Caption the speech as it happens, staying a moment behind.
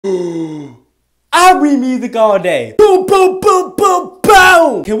I read music all day. Boom, boom, boom, boom,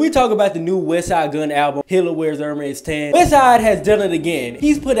 boom. Can we talk about the new Westside Gunn album, Hitler Wears Hermes 10? Westside has done it again.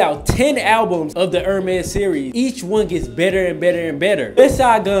 He's put out 10 albums of the Hermes series. Each one gets better and better and better.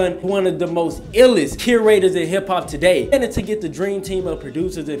 Westside Gunn, one of the most illest curators in hip hop today. And to get the dream team of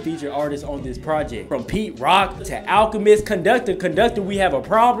producers and featured artists on this project. From Pete Rock to Alchemist, Conductor, We Have a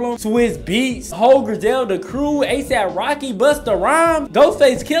Problem, Swiss Beats, Whole Griselda Crew, ASAP Rocky, Busta Rhymes,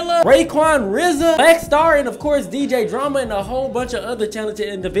 Ghostface Killer, Raekwon, RZA, Black Star, and of course DJ Drama, and a whole bunch of other talented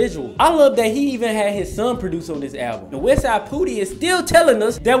individuals. I love that he even had his son produce on this album. The Westside Pootie is still telling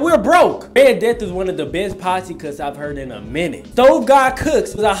us that we're broke. Red Death is one of the best posse cuts I've heard in a minute. Stove God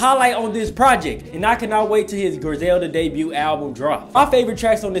Cooks was a highlight on this project, and I cannot wait till his Griselda debut album drops. My favorite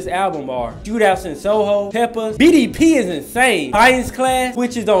tracks on this album are Shootouts in Soho, Peppers, BDP is insane, Science Class,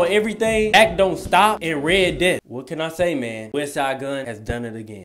 Switches on Everything, Act Don't Stop, and Red Death. What can I say, man? Westside Gunn has done it again.